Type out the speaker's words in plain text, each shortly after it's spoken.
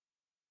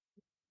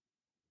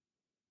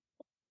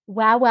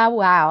Wow, wow,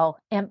 wow.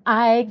 Am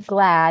I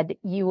glad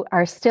you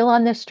are still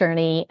on this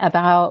journey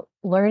about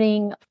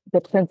learning the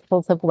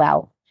principles of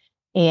wealth.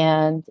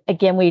 And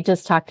again, we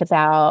just talked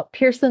about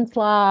Pearson's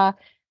law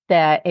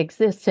that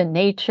exists in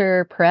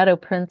nature,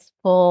 Pareto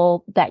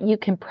principle that you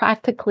can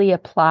practically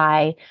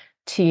apply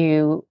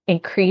to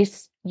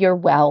increase your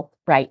wealth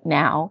right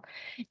now.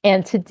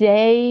 And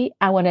today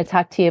I want to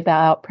talk to you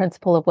about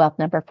principle of wealth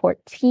number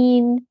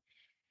 14.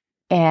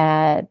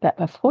 But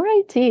before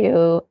I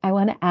do, I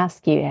want to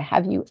ask you,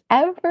 have you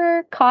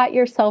ever caught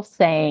yourself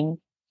saying,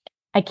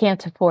 I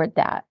can't afford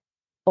that,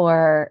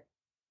 or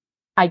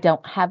I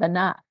don't have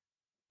enough,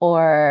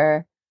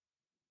 or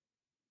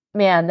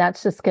man,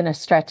 that's just going to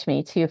stretch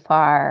me too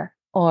far,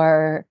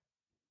 or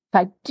if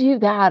I do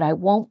that, I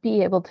won't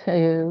be able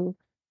to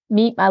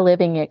meet my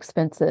living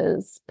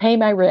expenses, pay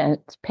my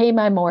rent, pay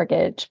my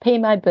mortgage, pay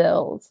my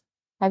bills.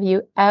 Have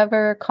you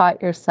ever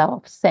caught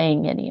yourself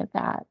saying any of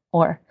that?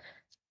 Or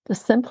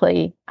just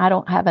simply, I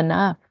don't have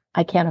enough.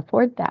 I can't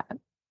afford that.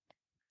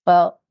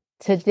 Well,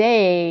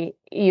 today,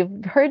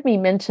 you've heard me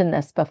mention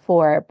this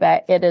before,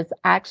 but it is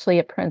actually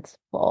a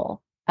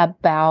principle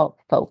about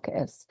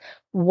focus.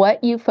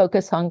 What you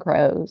focus on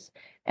grows,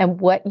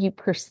 and what you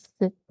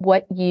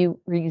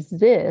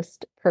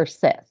resist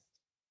persists.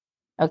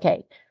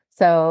 Okay,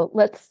 so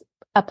let's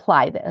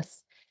apply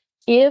this.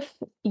 If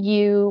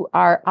you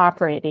are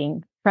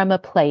operating from a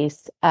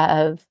place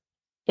of,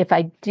 if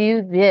I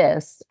do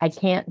this, I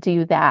can't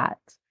do that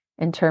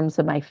in terms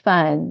of my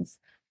funds,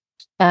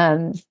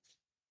 um,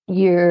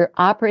 you're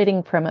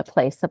operating from a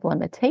place of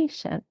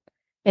limitation.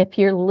 If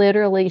you're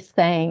literally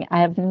saying,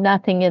 I have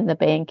nothing in the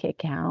bank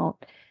account,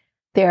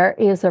 there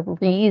is a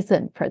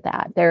reason for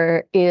that.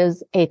 There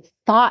is a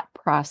thought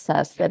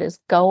process that is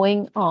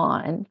going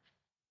on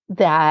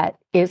that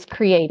is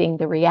creating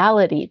the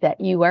reality that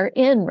you are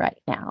in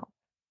right now.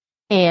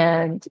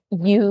 And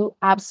you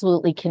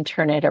absolutely can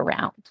turn it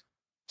around.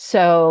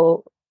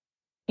 So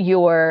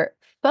your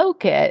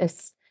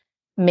focus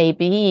may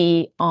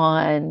be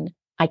on,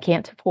 I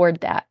can't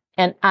afford that.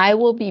 And I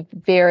will be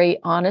very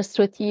honest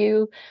with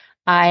you.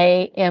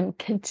 I am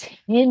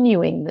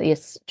continuing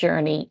this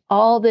journey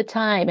all the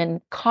time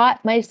and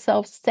caught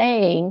myself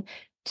saying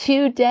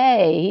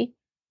today,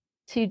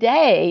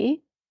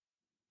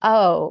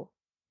 oh,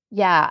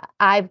 yeah,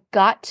 I've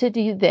got to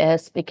do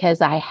this because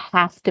I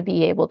have to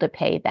be able to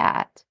pay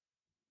that.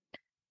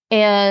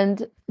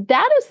 And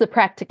that is the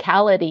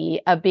practicality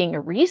of being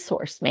a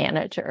resource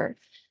manager,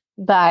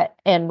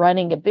 and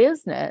running a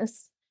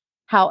business.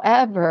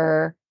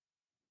 However,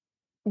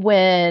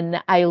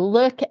 when I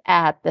look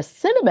at the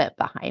sentiment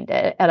behind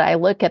it and I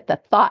look at the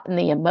thought and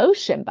the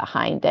emotion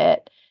behind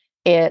it,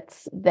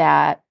 it's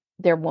that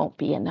there won't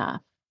be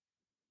enough.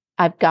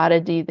 I've got to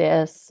do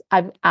this.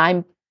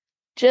 I'm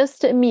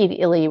just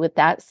immediately with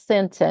that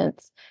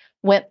sentence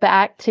went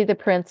back to the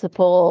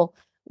principle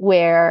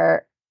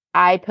where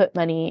I put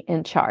money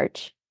in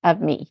charge of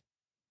me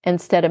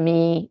instead of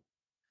me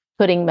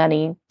putting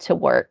money to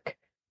work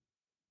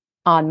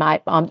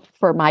on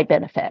for my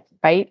benefit,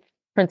 right?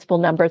 Principle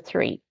number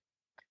 3.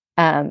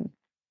 Um,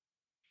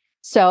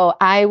 so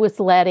I was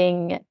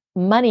letting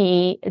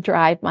money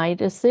drive my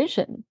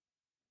decision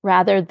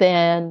rather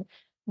than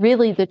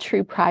really the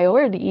true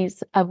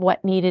priorities of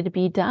what needed to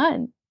be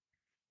done.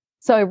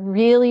 So I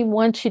really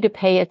want you to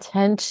pay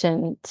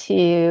attention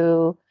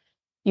to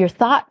your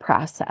thought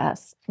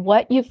process.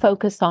 What you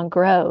focus on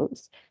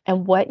grows,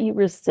 and what you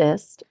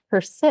resist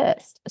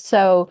persists.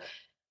 So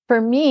for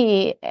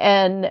me,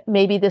 and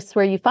maybe this is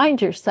where you find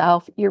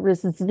yourself, you're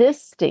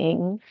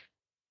resisting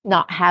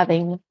not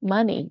having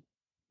money.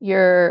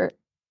 You're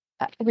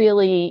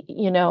really,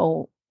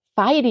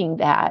 fighting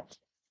that.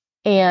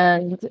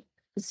 And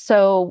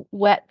so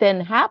what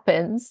then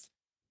happens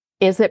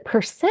is it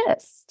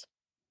persists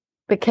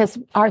because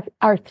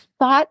our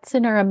thoughts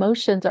and our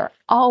emotions are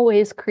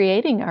always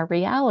creating our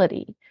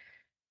reality.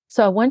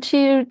 So I want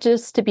you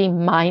just to be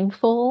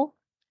mindful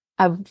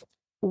of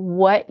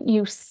what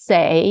you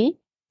say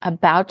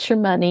about your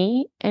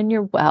money and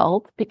your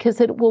wealth,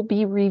 because it will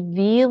be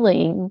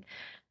revealing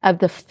of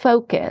the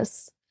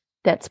focus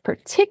that's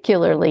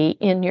particularly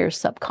in your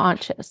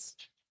subconscious.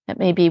 It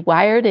may be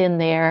wired in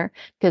there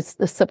because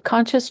the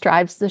subconscious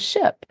drives the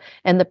ship,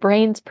 and the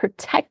brain's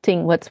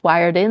protecting what's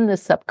wired in the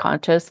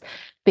subconscious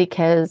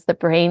because the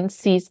brain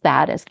sees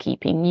that as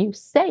keeping you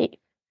safe.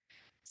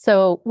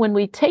 So when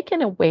we take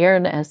an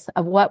awareness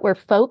of what we're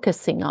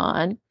focusing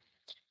on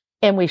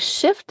and we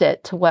shift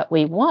it to what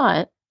we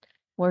want,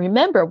 well,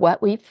 remember, what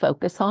we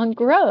focus on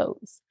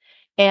grows.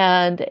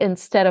 And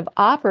instead of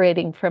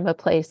operating from a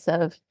place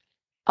of,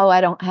 oh,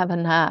 I don't have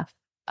enough.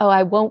 Oh,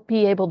 I won't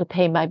be able to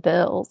pay my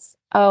bills.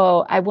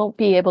 Oh, I won't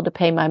be able to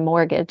pay my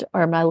mortgage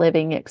or my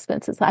living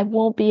expenses. I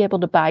won't be able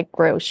to buy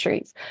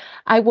groceries.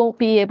 I won't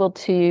be able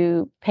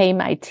to pay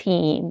my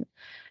team.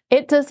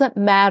 It doesn't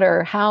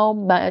matter how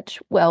much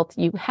wealth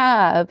you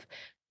have,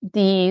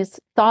 these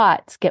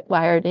thoughts get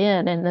wired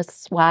in. And this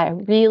is why I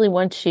really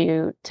want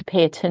you to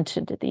pay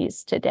attention to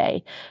these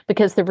today,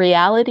 because the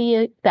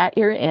reality that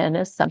you're in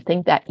is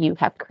something that you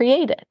have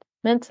created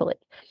mentally.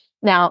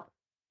 Now,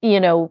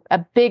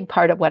 a big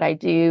part of what I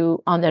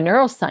do on the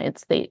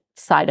neuroscience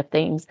side of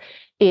things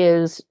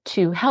is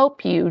to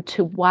help you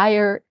to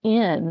wire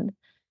in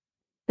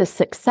the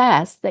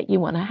success that you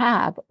want to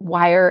have,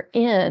 wire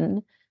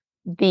in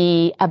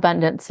the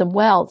abundance and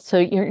wealth. So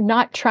you're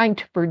not trying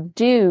to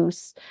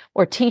produce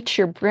or teach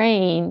your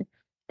brain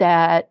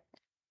that,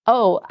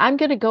 oh, I'm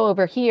going to go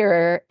over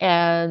here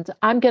and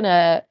I'm going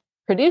to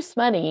produce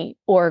money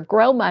or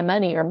grow my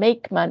money or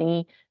make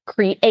money,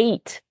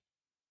 create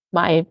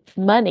my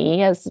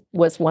money, as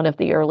was one of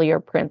the earlier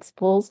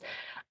principles.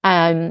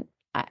 Um,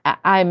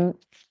 I'm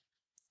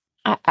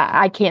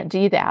I can't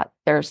do that.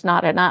 There's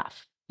not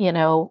enough,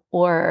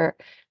 or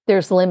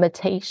there's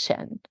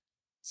limitation.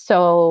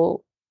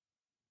 So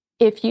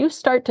if you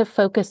start to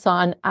focus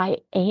on I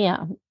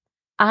am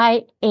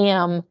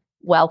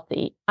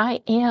wealthy,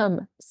 I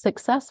am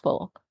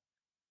successful,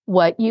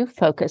 what you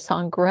focus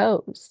on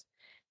grows.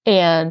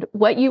 And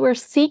what you are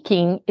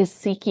seeking is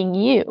seeking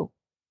you,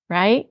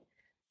 right?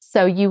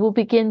 So you will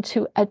begin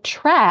to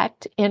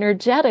attract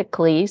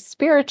energetically,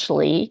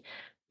 spiritually,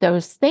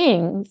 those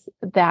things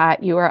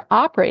that you are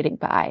operating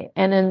by.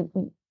 And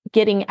in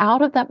getting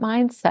out of that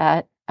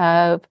mindset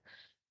of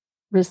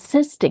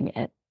resisting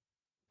it.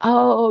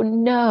 Oh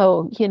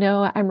no,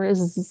 I'm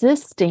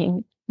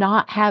resisting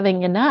not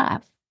having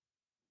enough,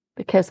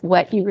 because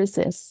what you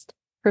resist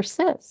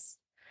persists.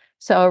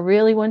 So I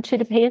really want you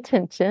to pay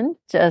attention.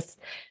 Just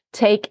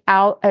take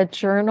out a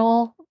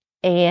journal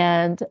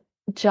and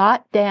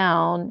jot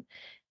down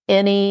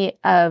any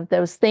of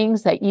those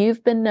things that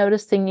you've been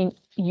noticing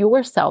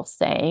yourself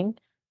saying,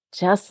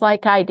 just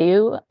like I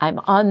do. I'm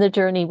on the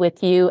journey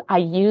with you. I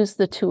use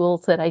the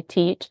tools that I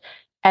teach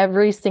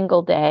every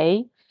single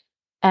day,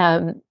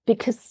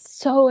 because it's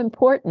so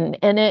important.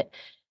 And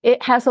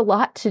it has a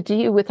lot to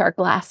do with our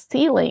glass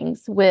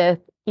ceilings, with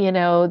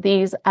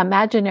these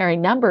imaginary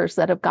numbers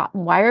that have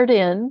gotten wired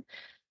in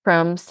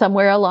from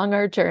somewhere along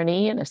our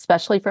journey, and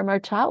especially from our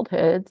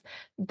childhoods,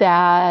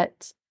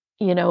 that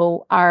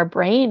our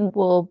brain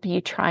will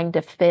be trying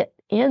to fit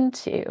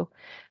into.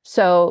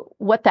 So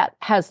what that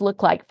has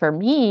looked like for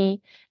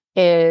me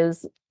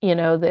is,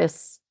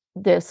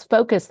 this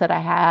focus that I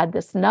had,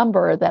 this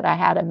number that I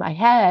had in my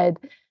head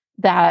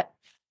that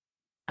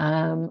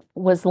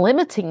was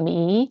limiting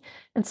me.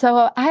 And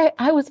so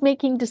I was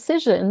making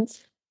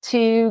decisions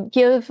to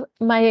give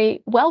my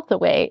wealth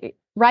away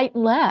right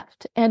and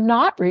left and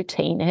not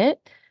retain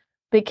it,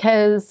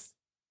 because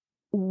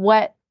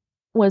what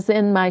was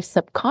in my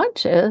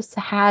subconscious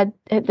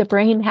the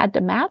brain had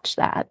to match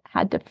that,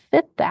 had to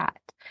fit that.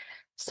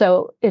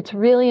 So it's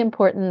really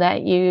important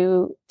that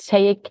you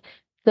take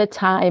the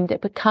time to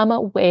become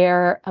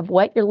aware of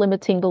what your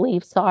limiting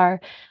beliefs are.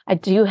 I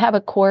do have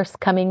a course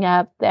coming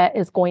up that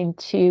is going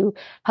to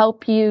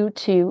help you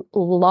to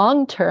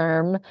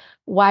long-term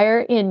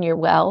wire in your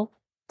wealth.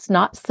 It's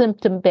not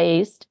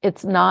symptom-based.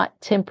 It's not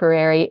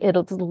temporary.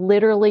 It's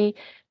literally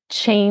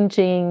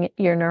changing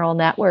your neural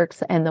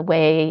networks and the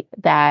way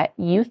that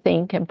you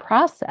think and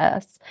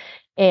process.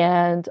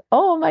 And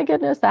oh my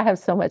goodness, I have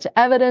so much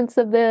evidence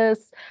of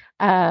this.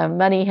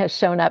 Money has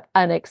shown up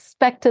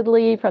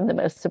unexpectedly from the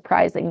most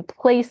surprising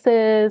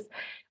places,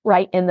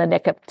 right in the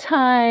nick of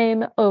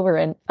time, over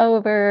and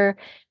over.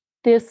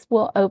 This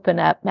will open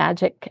up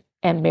magic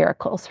and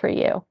miracles for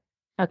you.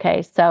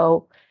 Okay,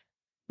 so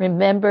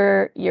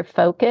remember your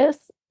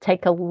focus.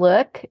 Take a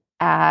look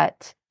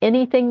at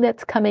anything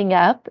that's coming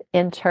up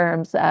in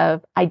terms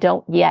of I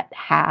don't yet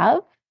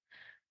have,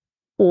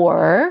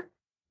 or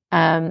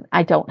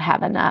I don't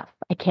have enough.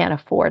 I can't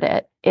afford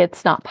it.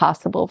 It's not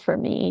possible for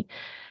me.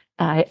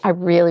 I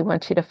really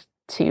want you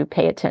to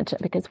pay attention,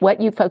 because what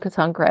you focus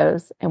on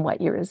grows and what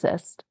you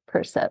resist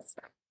persists.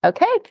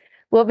 Okay,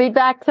 we'll be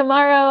back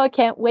tomorrow. I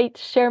can't wait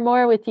to share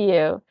more with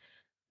you.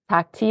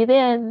 Talk to you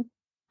then.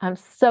 I'm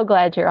so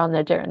glad you're on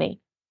the journey.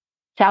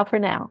 Ciao for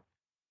now.